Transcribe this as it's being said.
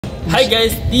Hi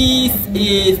guys, this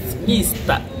is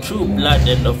Mr. Trueblood,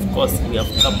 and of course we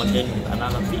have come again with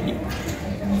another video.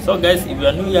 So guys, if you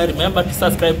are new here, remember to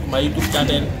subscribe to my YouTube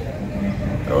channel.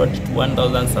 Road to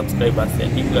 1000 subscribers,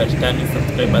 and if you are returning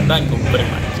subscriber, thank you very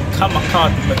much. Kama kawa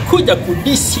tumekuja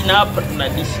kudishi na hapa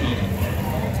tunadishi.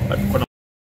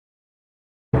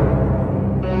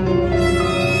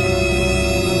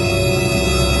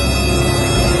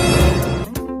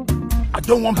 I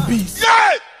don't want peace.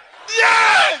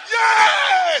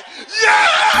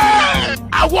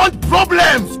 I want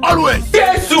problems always.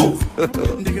 Yes, you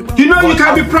know you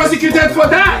can be prosecuted for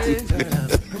that.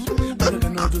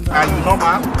 Are you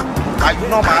normal? Are you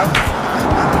normal?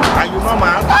 Are you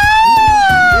normal?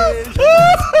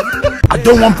 I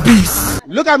don't want peace.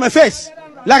 Look at my face.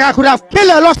 Like I could have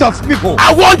killed a lot of people.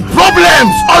 I want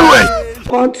problems always.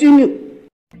 Continue.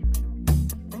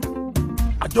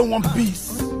 I don't want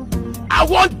peace. I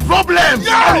want problems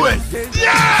always.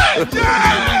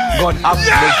 God have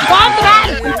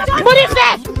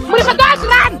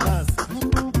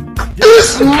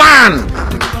This man.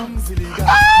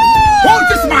 Hold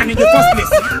this man in the first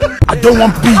place. I don't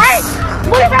want peace.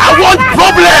 I want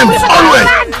problems always.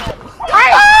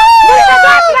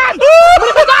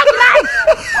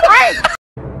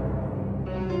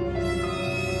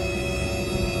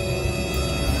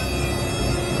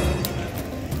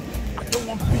 I don't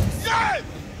want peace.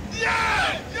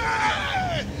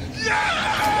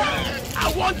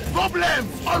 I want problems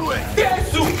always.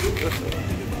 Yes,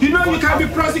 you know you can be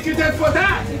prosecuted for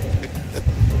that.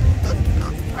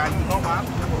 Are you normal?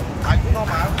 Are you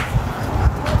normal?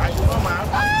 Are you normal?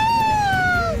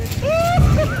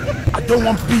 I don't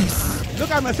want peace.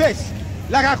 Look at my face.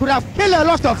 Like I could have killed a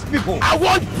lot of people. I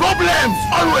want problems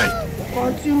always.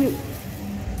 Continue.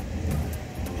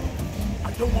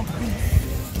 I don't want peace.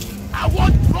 I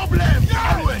want problems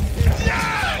always.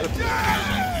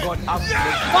 God have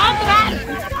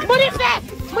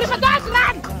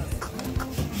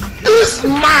This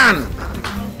man.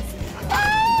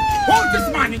 Hold this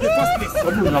man in the first place. I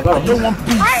don't want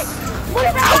peace. I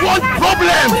want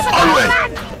problems always.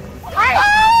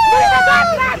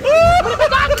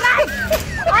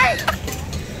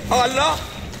 Allah,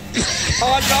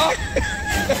 Allah,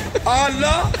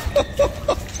 Allah.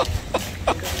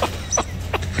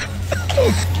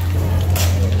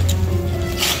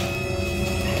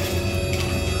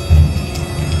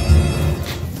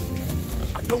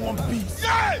 I don't want peace.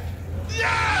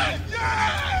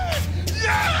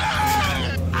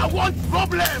 I want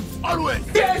problems always.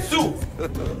 Yes,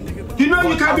 you know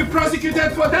you can be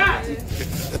prosecuted for that.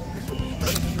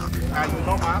 Are you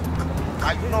normal?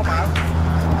 Are you normal?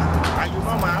 Are you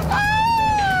normal?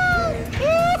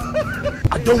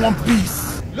 I don't want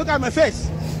peace. Look at my face.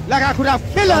 Like I could have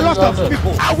killed a lot of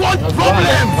people. I want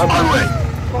problems always.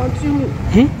 Continue.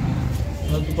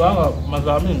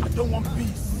 I don't want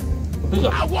peace.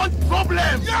 I want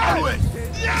problems always.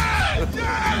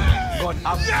 God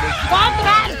have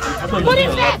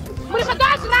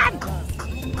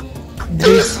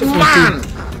This man.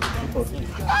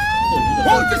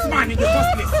 Hold this man in the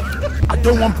first place. I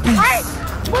don't want peace.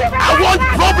 I want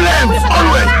problems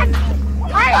always.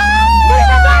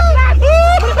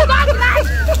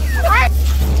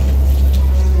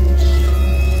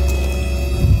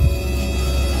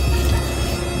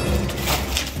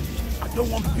 I don't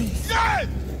want peace.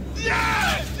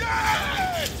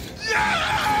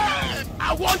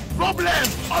 I want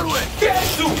problems always.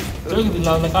 Yes,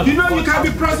 you know you can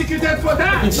be prosecuted for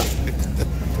that.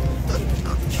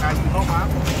 Are you normal?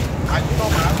 Are you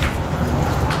normal?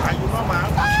 Are you normal?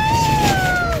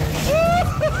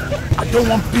 I don't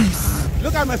want peace.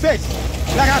 Look at my face.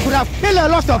 Like I could have killed a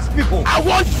lot of people. I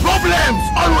want problems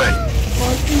always.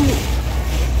 Continue.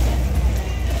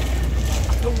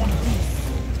 I don't want peace.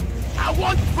 I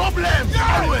want problems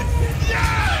always.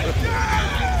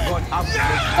 God have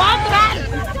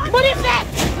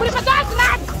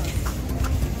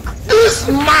This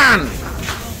man.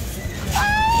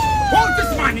 Hold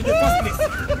this man in the first place.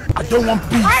 I don't want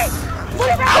peace.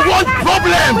 I want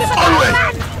problems always.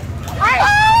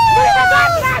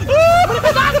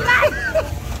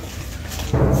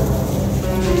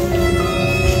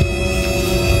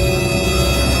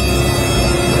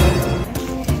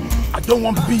 I don't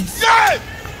want peace.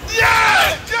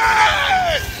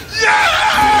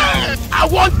 I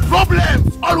want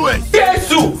problems always. Yes,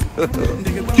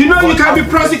 you know you can be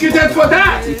prosecuted for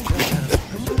that.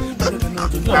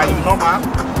 Are you normal?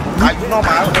 Are you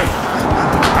normal?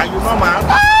 Are you normal?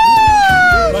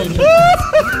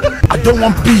 I don't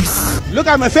want peace. Look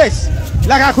at my face.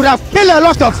 Like I could have killed a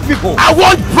lot of people. I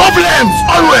want problems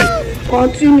always.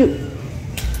 Continue.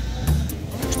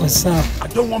 What's up? I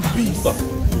don't want peace.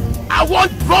 I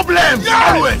want problems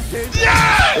always.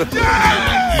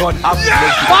 God have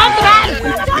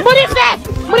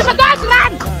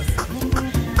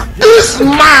This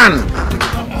man!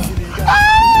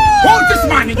 Hold this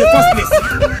man in the first place.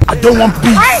 I don't want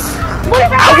peace.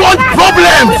 I want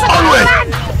problems always.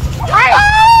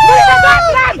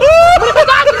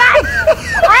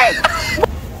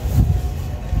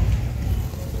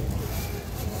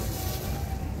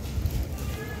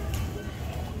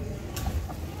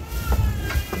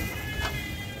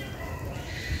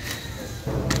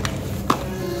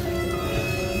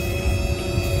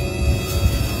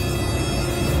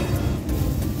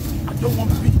 I don't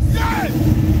want peace.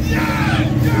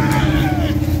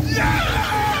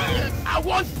 I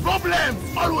want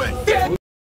problems always.